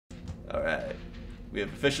Alright. We have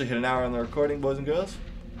officially hit an hour on the recording, boys and girls.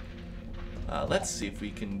 Let's see if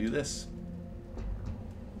we can do this.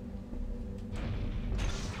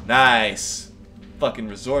 Nice. Fucking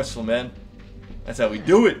resourceful, man. That's how we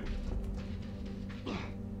do it. In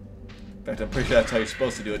fact, I'm pretty sure that's how you're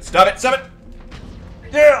supposed to do it. Stop it! Stop it!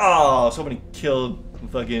 Yeah! Oh, somebody killed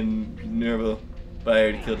fucking Nervo. But I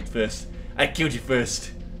already killed it first. I killed you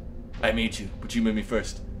first. I made you, but you made me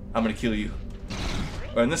first. I'm gonna kill you.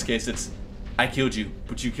 Or in this case, it's I killed you,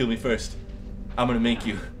 but you killed me first. I'm gonna make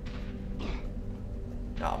you.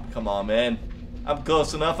 Oh, come on, man. I'm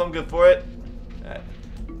close enough. I'm good for it. Alright.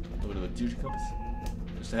 A little bit of a Juju compass.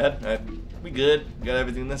 Just ahead. Alright. We good. We got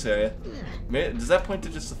everything in this area. Does that point to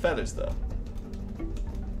just the feathers, though?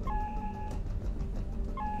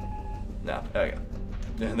 No. There we go.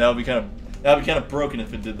 That would be kind of broken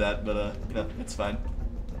if it did that, but you know, it's fine.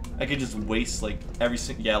 I could just waste like every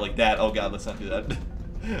single like that. Oh god, let's not do that.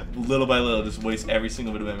 Little by little, just waste every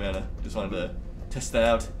single bit of my mana. Just wanted to test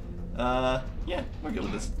that out. Yeah, we're good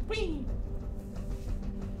with this. Whee!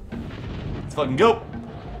 Let's fucking go!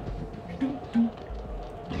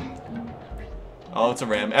 Oh, it's a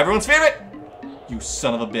ram. Everyone's favorite! You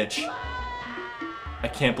son of a bitch. I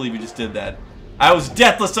can't believe you just did that. I was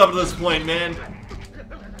deathless up to this point, man.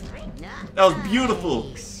 That was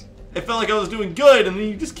beautiful. It felt like I was doing good, and then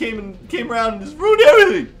you just came around and just ruined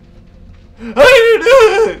everything. I didn't do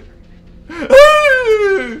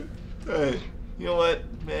it! Alright, you know what,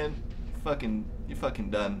 man? You're fucking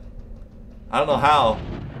done. I don't know how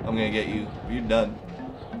I'm gonna get you, but you're done.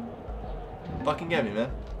 Fucking get me, man.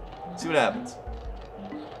 See what happens.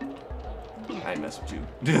 I ain't mess with you.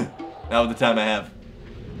 Not with the time I have.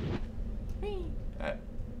 Alright.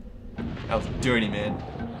 That was dirty, man.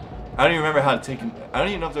 I don't even remember how to take him. I don't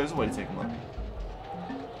even know if there's a way to take him on.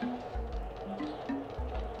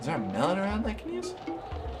 Is there a melon around I can use?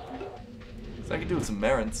 So I can do with some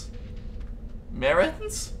merons.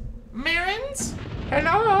 Merons? Merons?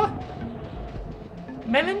 Hello?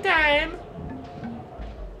 Melon time!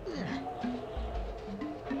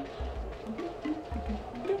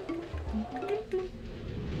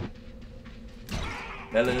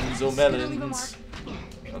 Melons, oh melons.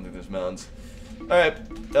 I don't think there's melons. Alright,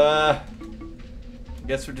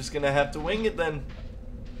 guess we're just gonna have to wing it then.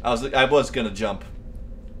 I was gonna jump.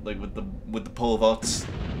 Like with the pole vaults.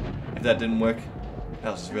 If that didn't work.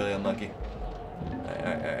 That was just really unlucky.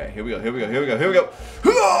 Alright, here we go.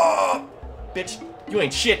 Bitch, you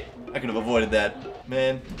ain't shit. I could have avoided that.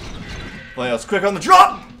 Man. Well, I was quicker on the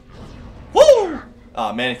drop! Woo!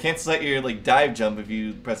 Aw, man, it cancels out your like dive jump if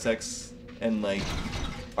you press X and like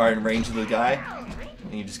are in range of the guy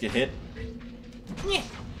and you just get hit. Yeah.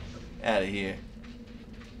 Out of here.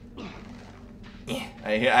 Yeah.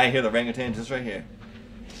 I hear the orangutan just right here.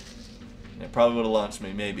 It probably would have launched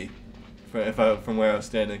me, maybe, from where I was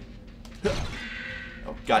standing.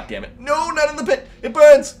 Oh god damn it! No, not in the pit! It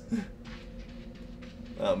burns!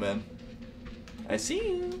 Oh man. I see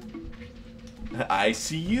you. I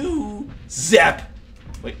see you. Zap!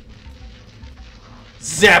 Wait.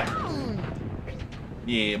 Zap!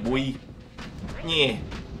 Yeah, boy. Yeah.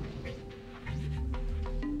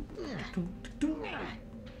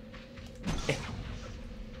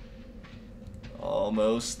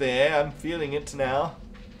 Almost there. I'm feeling it now.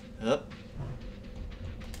 Up.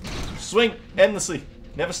 Swing endlessly.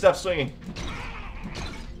 Never stop swinging.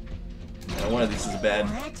 Yeah, one of these is bad.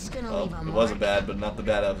 Well, it wasn't bad, but not the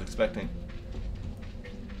bad I was expecting.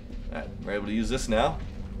 Alright, we're able to use this now.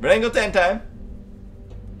 Orangutan time.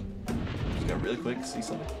 Just got really quick. See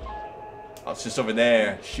something? Oh, it's just over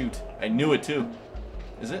there. Shoot. I knew it too.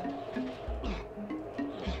 Is it?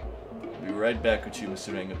 I'll be right back with you,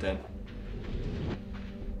 Mr. Orangutan.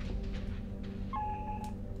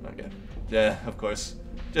 Okay. Yeah, of course.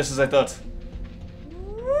 Just as I thought.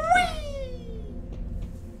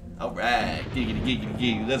 Alright. Giggity, giggity,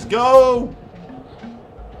 giggity. Let's go!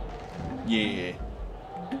 Yeah.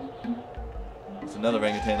 There's another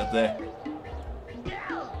orangutan up there.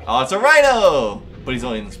 Oh, it's a rhino! But he's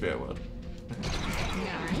only in the spirit world.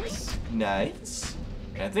 Nice. Nice.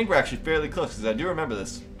 And I think we're actually fairly close, because I do remember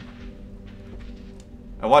this.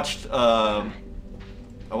 I watched a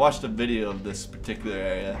video of this particular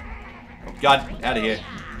area. Oh god, out of here.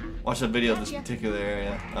 Watched a video of this particular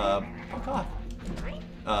area. Oh god.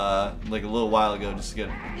 Like a little while ago, just to get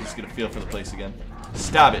a feel for the place again.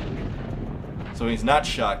 Stop it. So he's not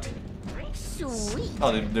shocked. Sweet.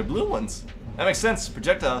 Oh, they're blue ones. That makes sense.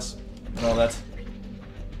 Projectiles and all that.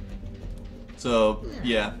 So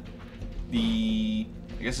yeah, I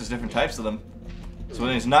guess there's different types of them. So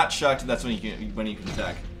when he's not shocked, that's when you can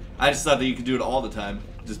attack. I just thought that you could do it all the time,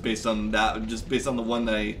 just based on that, just based on the one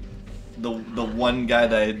that the one guy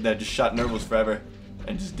that just shot Nurbles forever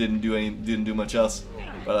and just didn't do much else.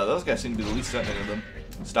 But those guys seem to be the least threatening of them.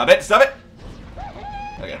 Stop it! Stop it!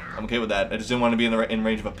 Okay, I'm okay with that. I just didn't want to be in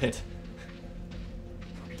range of a pit.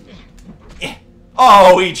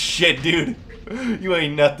 Oh, eat shit, dude! You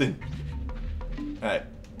ain't nothing. Alright,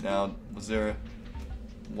 now, was there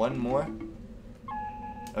one more?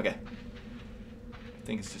 Okay. I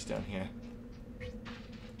think it's just down here.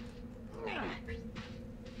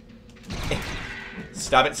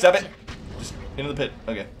 Stop it, stop it! Just into the pit.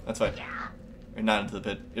 Okay, that's fine. Or not into the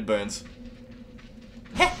pit. It burns.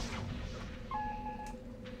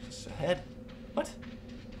 Just ahead. What?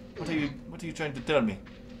 What are you trying to tell me?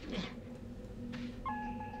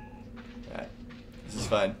 Alright. This is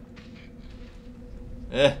fine.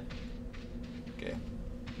 Okay.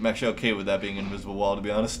 I'm actually okay with that being an invisible wall, to be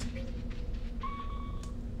honest.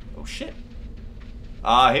 Oh shit.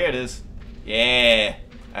 Ah, here it is. Yeah.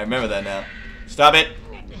 I remember that now. Stop it!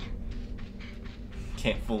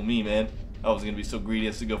 Can't fool me, man. I was gonna be so greedy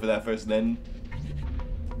as to go for that first, then.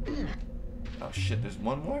 Oh shit, there's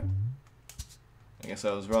one more? I guess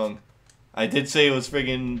I was wrong. I did say it was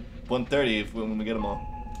friggin' 130 when we get them all.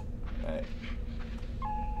 Alright.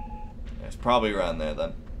 It's probably around there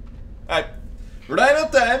then. Alright. Rhino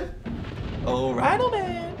time! Oh, Rhino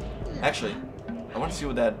Man! Actually, I want to see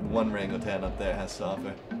what that one orangutan up there has to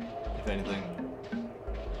offer, if anything.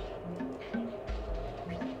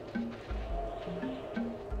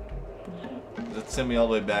 Does it send me all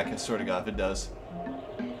the way back? I swear to God if it does.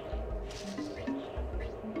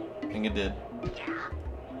 I think it did.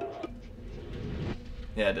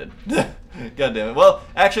 Yeah, it did. God damn it. Well,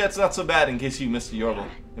 actually, that's not so bad in case you missed a Yorble.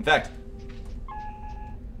 In fact,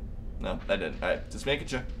 no, I didn't. Alright, just making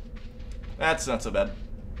sure. That's not so bad.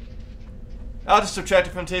 I'll just subtract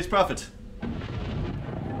it from today's profit.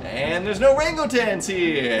 And there's no orangutans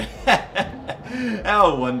here!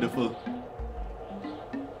 How wonderful.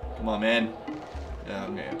 Come on, man. Yeah,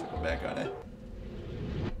 I'm gonna have to go back on it.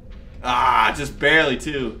 Ah, just barely,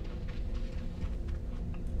 too.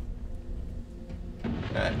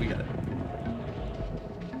 Alright, we got it.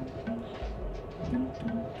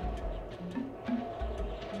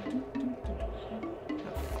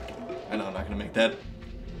 I know I'm not gonna make that.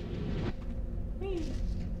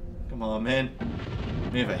 Come on, man.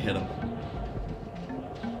 Maybe if I hit him.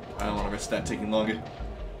 I don't want to risk that taking longer.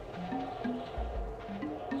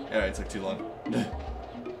 Alright, it took too long.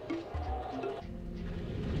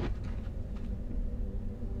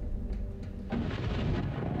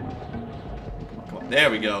 Come on, there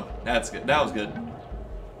we go. That's good. That was good.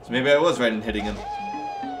 So maybe I was right in hitting him.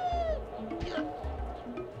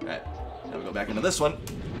 Alright, now we go back into this one.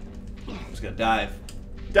 I'm just gonna dive.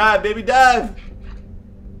 Dive, baby, dive!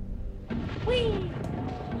 Whee!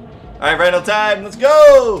 Alright, Rhino time, let's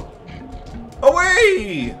go!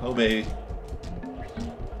 Away! Oh, baby.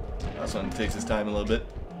 This one takes his time a little bit.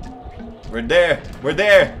 We're there! We're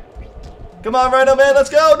there! Come on, Rhino Man, let's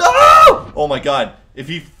go! No! Oh my God. If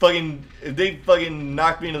they fucking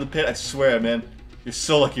knock me into the pit, I swear, man. You're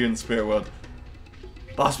so lucky you're in the spirit world.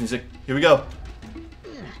 Boss music. Here we go.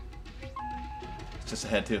 It's just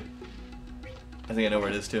ahead, too. I think I know where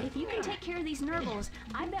it is, too. If you can take care of these Nurbles,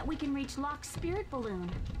 I bet we can reach Locke's spirit balloon.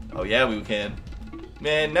 Oh, yeah, we can.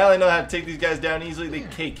 Man, now I know how to take these guys down easily. They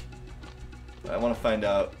cake. I want to find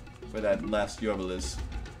out where that last Yorble is.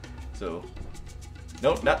 So,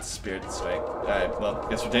 nope, not Spirit Strike. Alright, well,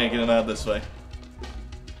 guess we're taking him out this way.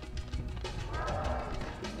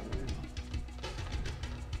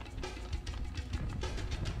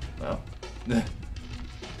 Well, didn't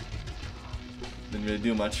really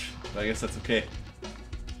do much, but I guess that's okay.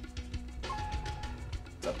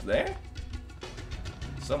 It's up there?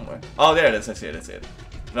 Somewhere. Oh, there it is. I see it. I see it.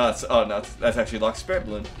 No, it's, oh, no, that's actually Locke's spirit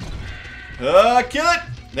balloon. Kill it!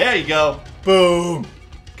 There you go. Boom!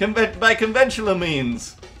 By conventional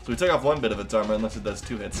means. So we took off one bit of its armor, unless it does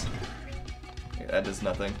 2 hits. Okay, that does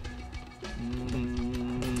nothing.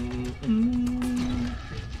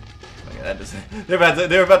 Okay, that does.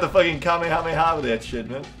 They're about to fucking Kamehameha with that shit,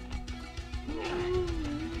 man.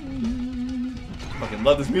 Fucking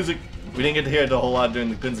love this music. We didn't get to hear it a whole lot during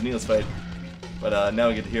the Pins and Needles fight, but now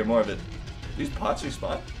we get to hear more of it. These pots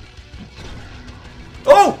respawn.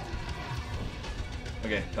 Oh!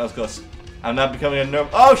 Okay, that was close. I'm not becoming a nerve.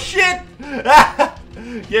 Oh shit!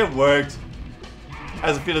 It worked. How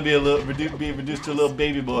does it feel to be be reduced to a little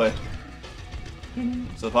baby boy?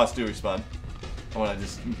 So the pots do respawn. I want to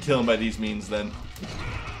just kill him by these means then.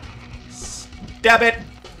 Stab it!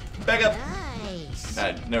 Back up! Nice.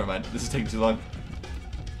 Alright, never mind. This is taking too long.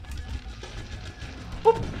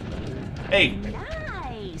 Boop. Hey!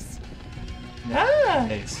 Nice!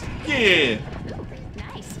 Nice. Yeah.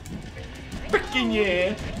 Nice. Freaking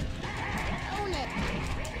yeah.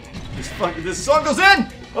 This song goes in.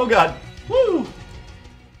 Oh god. Woo.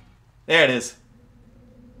 There it is.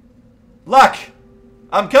 Luck.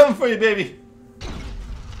 I'm coming for you, baby.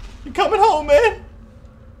 You're coming home, man.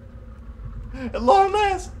 At long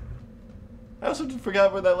last. I also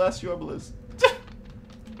forgot where that last orbital is.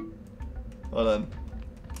 Hold on.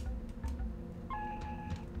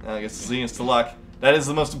 I guess it's leading us to luck. That is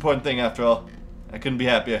the most important thing after all. I couldn't be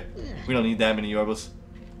happier. We don't need that many orbitals.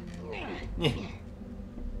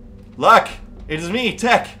 Luck! It is me,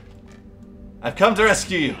 Tech! I've come to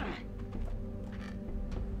rescue you.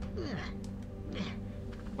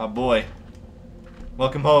 My boy.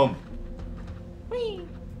 Welcome home. Whee!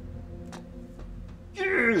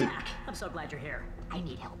 I'm so glad you're here. I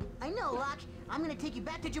need help. I know, Locke. I'm gonna take you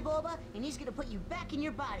back to Jaboba, and he's gonna put you back in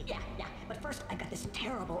your body. Yeah. But first, I got this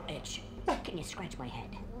terrible itch. Can you scratch my head?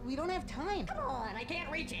 We don't have time. Come on, I can't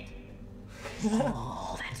reach it.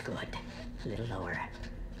 Oh, that's good. A little lower.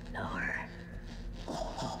 Lower.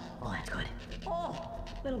 Oh, that's good. Oh,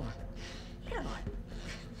 a little more. Come on.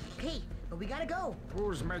 Okay, but we gotta go.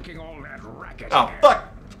 Who's making all that racket? Oh, here? fuck!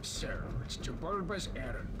 So, it's Jaboba's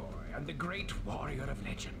errand boy and the great warrior of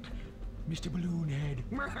legend, Mr. Balloonhead.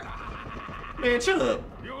 Man, shut up.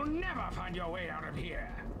 You'll never find your way out of here.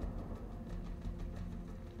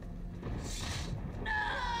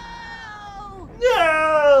 No!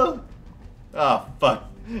 No! Oh, fuck.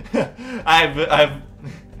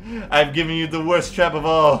 I've given you the worst trap of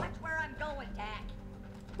all. That's where I'm going,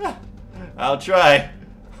 Tack. I'll try.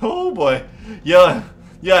 Oh boy. You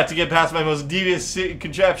have to get past my most devious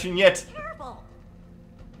contraption yet. Careful.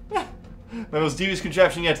 My most devious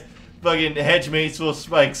contraption yet. Fucking hedge mates full of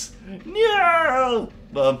spikes. No!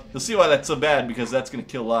 Well, you'll see why that's so bad, because that's gonna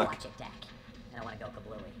kill Locke. Watch it, Tack. I don't want to go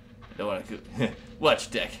kablooey. Don't wanna go. Watch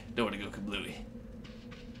deck. Don't wanna go kablooey.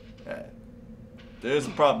 Alright. There's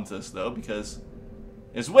a problem to this though, because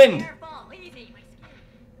it's wind! Careful, easy, my skin.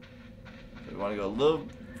 So we wanna go a little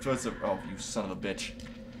towards the. Oh, you son of a bitch.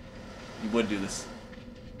 You would do this.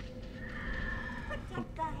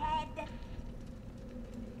 Protect the head.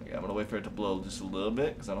 Okay, I'm gonna wait for it to blow just a little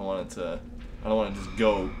bit, because I don't want it to. I don't want to just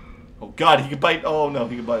go. Oh god, he can bite. Oh no,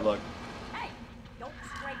 he can bite Locke. Hey, don't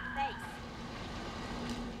scrape face.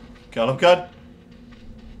 God, oh god.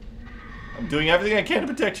 I'm doing everything I can to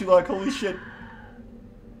protect you, Locke. Holy shit.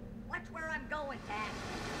 Watch where I'm going, Tack.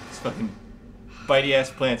 These fucking bitey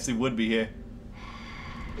ass plants, they would be here.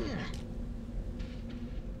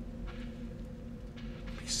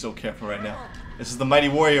 Be so careful right now. This is the mighty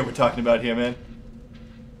warrior we're talking about here, man.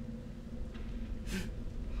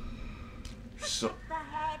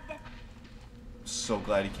 So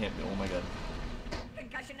glad he can't be. Oh my god.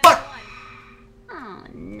 Concussion Fuck! Oh,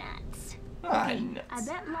 nuts. Ah, I nuts.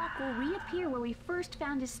 bet Locke will reappear where we first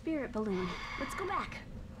found his spirit balloon. Let's go back.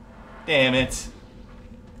 Damn it.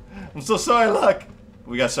 I'm so sorry, Locke.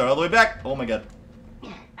 We gotta start all the way back. Oh my god.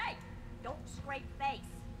 Hey, don't scrape face.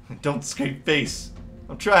 Don't scrape face.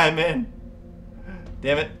 I'm trying, man.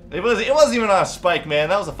 Damn it. It wasn't even on a spike, man.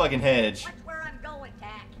 That was a fucking hedge. Watch where I'm going,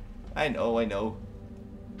 Tack. I know.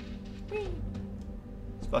 These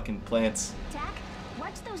fucking plants. Tack,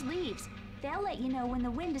 watch those leaves. They'll let you know when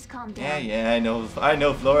the wind has calmed down. Yeah, I know,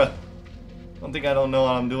 Flora. Don't think I don't know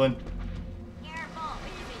what I'm doing. Careful,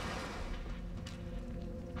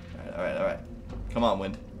 easy. Alright. Come on,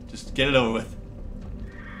 wind. Just get it over with.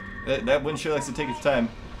 That wind sure likes to take its time.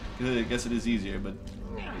 I guess it is easier, but...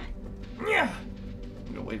 Yeah.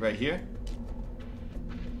 I'm gonna wait right here.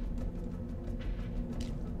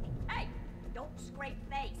 Hey, don't scrape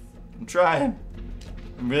face. I'm trying.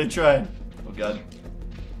 I'm really trying. Oh god.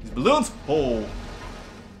 These balloons! Oh.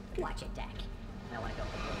 Watch it, Tack. I want to go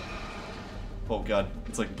kablooey. Oh god.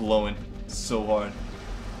 It's like blowing so hard.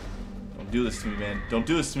 Don't do this to me, man. Don't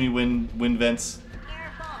do this to me, wind vents.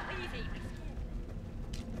 Careful, easy, my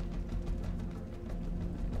skin.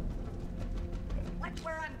 Watch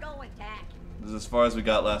where I'm going, Tack. This is as far as we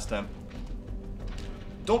got last time.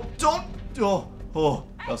 Don't! Oh,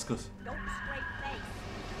 that was close. Don't scrape face.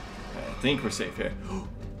 I think we're safe here.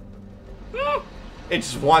 It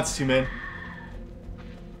just wants to, man.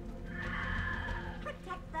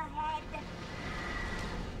 Protect the head.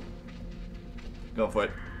 Going for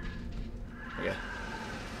it. Okay.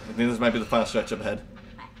 I think this might be the final stretch up ahead.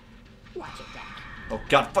 Watch it, Tack. Oh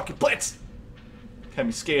god, fucking plants! Got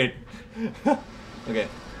me scared. Okay.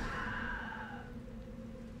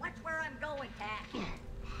 Watch where I'm going, Tack.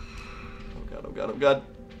 Oh god.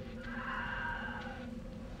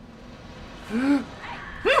 Don't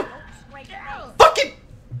scrape face. Fucking!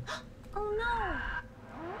 Oh no!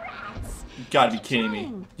 Rats! gotta be kidding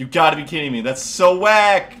me. You gotta be kidding me. That's so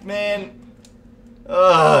whack, man.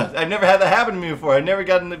 Ugh, I've never had that happen to me before. I've never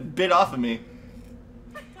gotten a bit off of me.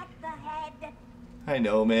 Protect the head. I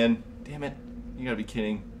know, man. Damn it. You gotta be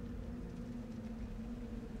kidding.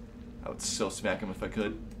 I would so smack him if I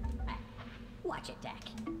could. Watch it, Dak.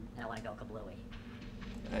 I don't want to go kablooey.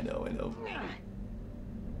 I know, I know.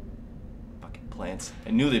 Fucking plants.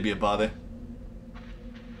 I knew they'd be a bother.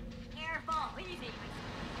 Careful, easy.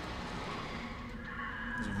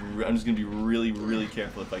 I'm just gonna be really, really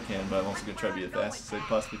careful if I can, but I'm also gonna try to be as fast as I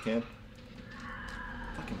possibly can.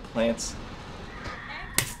 Fucking plants.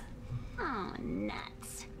 Oh,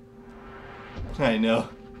 nuts. I know.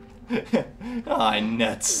 Aw,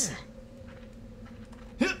 nuts.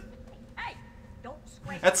 Hey, don't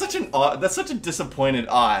squeak. That's such an odd, that's such a disappointed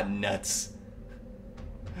nuts.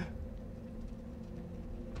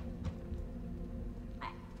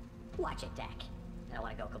 Watch it, Dak. I don't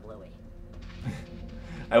want to go kablooey.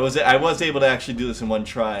 I was able to actually do this in one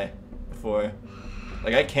try before.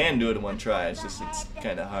 Like I can do it in one try. It's just it's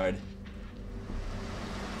kind of hard.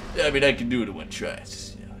 I mean I can do it in one try. It's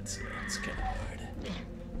just it's kind of hard.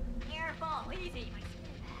 Careful, easy.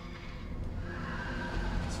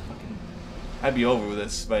 It's fucking. I'd be over with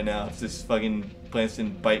this by now if this fucking plants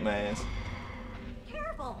didn't bite my ass.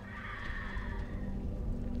 Careful.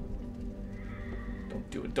 Don't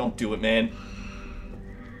do it. Don't do it, man.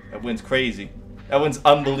 That wind's crazy. That one's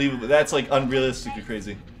unbelievable. That's like unrealistically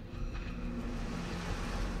crazy.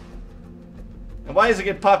 And why does it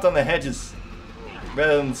get popped on the hedges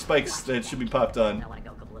rather than the spikes that it should be popped I on? don't want to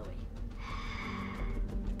go kablooey.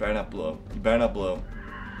 You better not blow. You better not blow.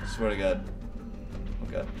 I swear to God. Oh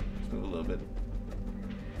God. Let's move a little bit.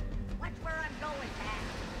 Watch where I'm going,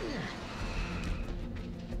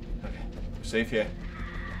 Dak. Okay. We're safe here.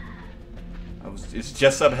 It's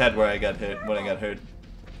just up ahead where I got hit when I got hurt.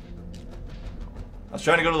 I was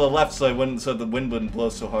trying to go to the left so the wind wouldn't blow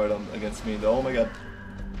so hard against me. Oh my God.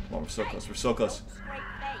 Come on, we're so close. We're so close. Straight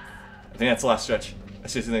face. I think that's the last stretch. I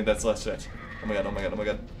seriously think that's the last stretch. Oh my God, oh my God, oh my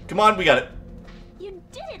God. Come on, we got it. You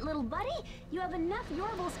did it, little buddy. You have enough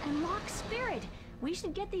Yorbles and Lock Spirit. We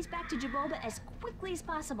should get these back to Jaboba as quickly as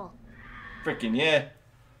possible. Freaking yeah.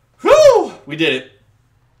 Whew! We did it.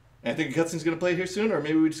 I think a cutscene's gonna play here soon, or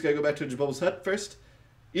maybe we just gotta go back to Jaboba's hut first.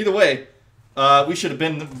 Either way, we should have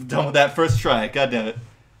been done with that first try. God damn it.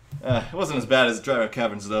 It wasn't as bad as Dry Rock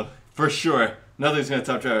Caverns, though. For sure. Nothing's gonna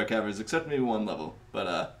top Dry Rock Caverns, except maybe one level.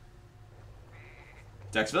 But,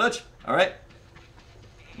 Jack's Village? Alright.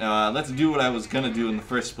 Now, let's do what I was gonna do in the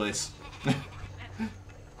first place.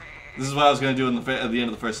 This is what I was gonna do at the end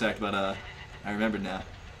of the first act, but, I remembered now.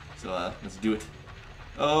 So, let's do it.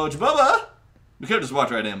 Oh, Jaboba! We could have just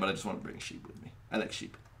walked right in, but I just want to bring sheep with me. I like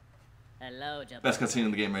sheep. Hello, Jaboba. Best cutscene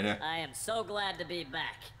in the game right here. I am so glad to be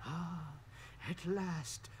back. At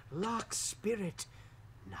last, Lock's spirit.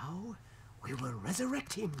 Now, we will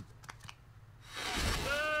resurrect him.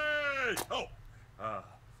 Hey! Oh!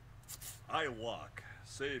 I, Locke,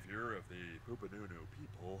 savior of the Poopanunu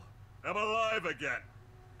people, am alive again.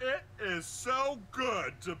 It is so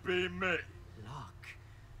good to be me. Lock,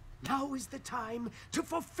 now is the time to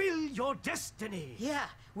fulfill your destiny. Yeah,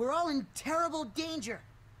 we're all in terrible danger.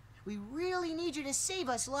 We really need you to save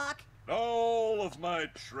us, Locke. All of my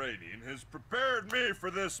training has prepared me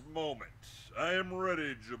for this moment. I am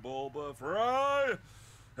ready, Jaboba, for I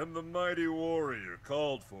am the mighty warrior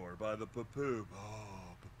called for by the Papoo.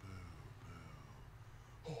 Oh,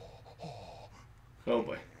 Papoo. Oh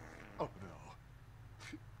boy. Oh,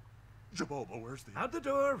 no. Jaboba, where's the... Out the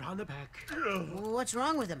door, round the back. What's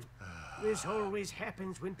wrong with him? This always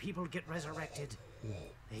happens when people get resurrected.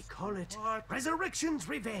 They call it What? Resurrection's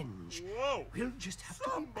Revenge. Whoa! We'll just have to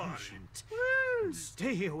be Somebody, patient. please!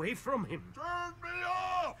 Stay away from him. Turn me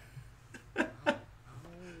off! Oh,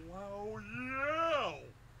 wow,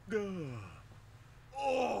 yeah!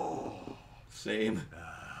 Oh! Same.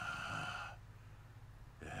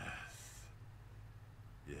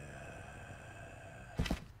 Yeah.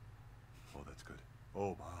 Oh, that's good.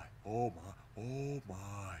 Oh my. Oh my. Oh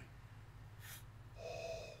my.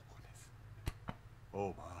 Oh goodness.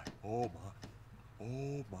 Oh my. Oh my.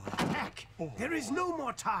 Oh my. Back! There is no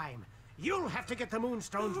more time. You'll have to get the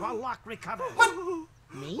Moonstones while Locke recovers.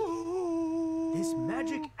 Me? This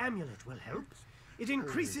magic amulet will help. It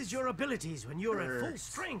increases your abilities when you're at full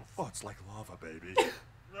strength. Oh, it's like lava, baby.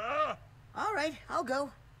 Ah! All right, I'll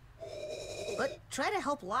go. But try to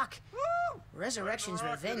help Locke. Resurrection's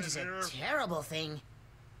Rocket Revenge is in a here. terrible thing.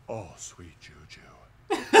 Oh, sweet Juju.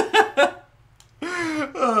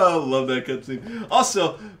 Oh, I love that cutscene.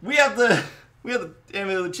 Also, we have the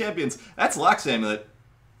amulet of the champions. That's Locke's amulet.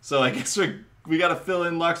 So I guess we're we gotta fill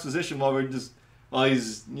in Locke's position while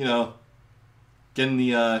he's, you know, getting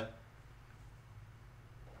the,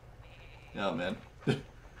 oh, man.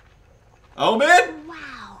 Oh, man!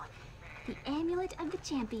 Wow. The amulet of the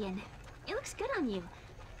champion. It looks good on you.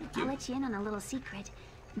 I'll let you in on a little secret.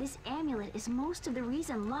 This amulet is most of the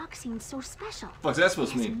reason Locke seems so special. What's that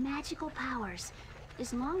supposed to It has mean? magical powers.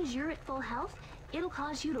 As long as you're at full health, it'll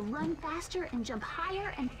cause you to run faster and jump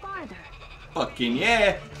higher and farther. Fucking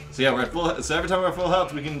yeah! So yeah, we're at full. So every time we're at full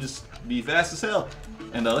health, we can just be fast as hell.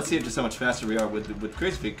 And let's see just how much faster we are with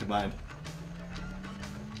Crazy Feet combined.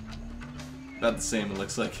 About the same, it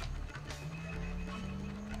looks like.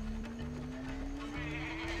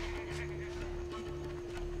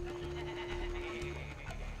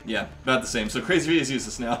 Yeah, about the same. So Crazy Feet is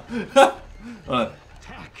useless now.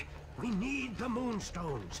 Tech, we need the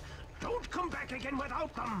Moonstones. Don't come back again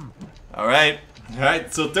without them. All right.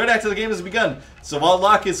 So third act of the game has begun. So while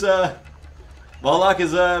Locke is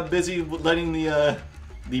busy letting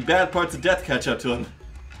the bad parts of death catch up to him,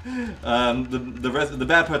 the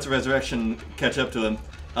bad parts of resurrection catch up to him,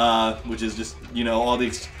 which is just, you know, all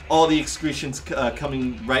the excretions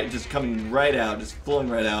coming right out, just flowing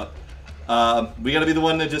right out. We gotta be the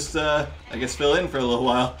one to just I guess fill in for a little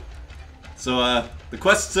while. So the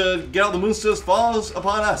quest to get all the Moonstones falls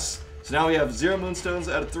upon us. So now we have 0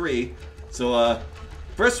 Moonstones out of 3. So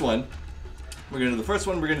first one, we're gonna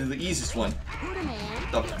do the easiest one.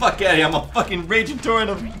 The fuck out of here! I'm a fucking raging torrent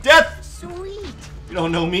of death. Sweet. You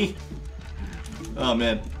don't know me. Oh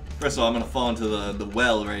man. First of all, I'm gonna fall into the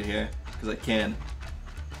well right here because I can,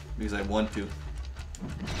 because I want to.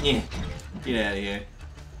 Yeah. Get out of here.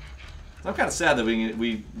 I'm kind of sad that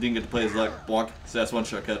we didn't get to play as Locke. So that's one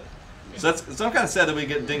shortcut. So I'm kind of sad that we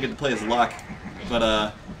didn't get to play as Locke,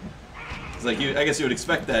 but it's like I guess you would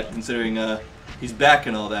expect that considering he's back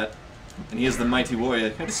and all that, and he is the mighty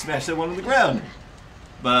warrior. I just smashed that one to the ground.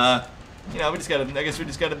 But you know, I guess we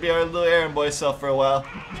just gotta be our little errand boy self for a while.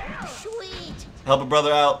 Sweet. Help a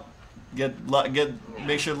brother out.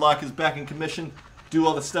 Make sure Locke is back in commission. Do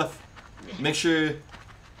all the stuff. Make sure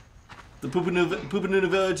the Poopanuna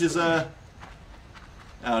village is I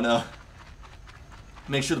don't know.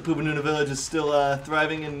 Make sure the Poopanuna village is still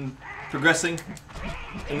thriving and progressing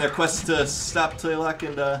in their quest to stop Tlaylock,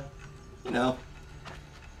 and you know,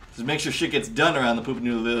 just make sure shit gets done around the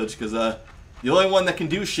Poopanuna village, because the only one that can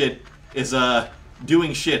do shit is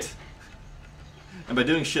doing shit. And by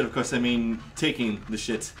doing shit, of course, I mean taking the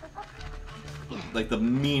shit. Like the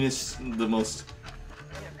meanest, the most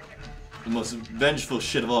vengeful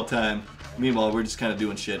shit of all time. Meanwhile, we're just kind of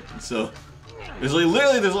doing shit. So there's only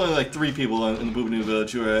like 3 people in the Poopanuna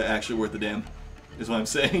village who are actually worth a damn. Is what I'm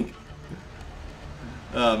saying.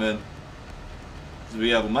 Oh man. So we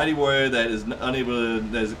have a mighty warrior that is that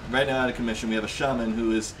is right now out of commission. We have a shaman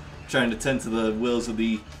who is trying to tend to the wills of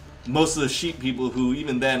most of the sheep people, who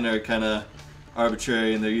even then are kind of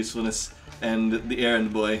arbitrary in their usefulness, and the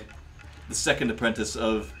errand boy, the second apprentice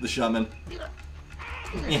of the shaman.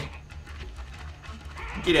 Yeah.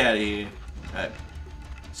 Get out of here. Alright.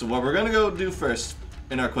 So what we're gonna go do first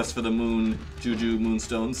in our quest for the Juju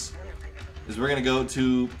Moonstones is we're gonna go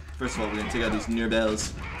to, first of all, we're gonna take out these near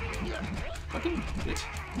bells. Fucking bitch.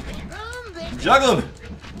 Juggle them!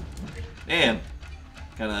 Damn.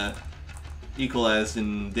 Kinda equalized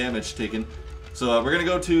in damage taken. So we're gonna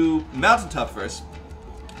go to Mountaintop first,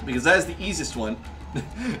 because that is the easiest one.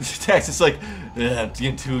 Tax is like, I'm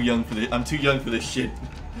getting too young for this. I'm too young for this shit.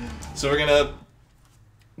 So we're gonna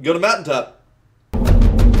go to Mountaintop.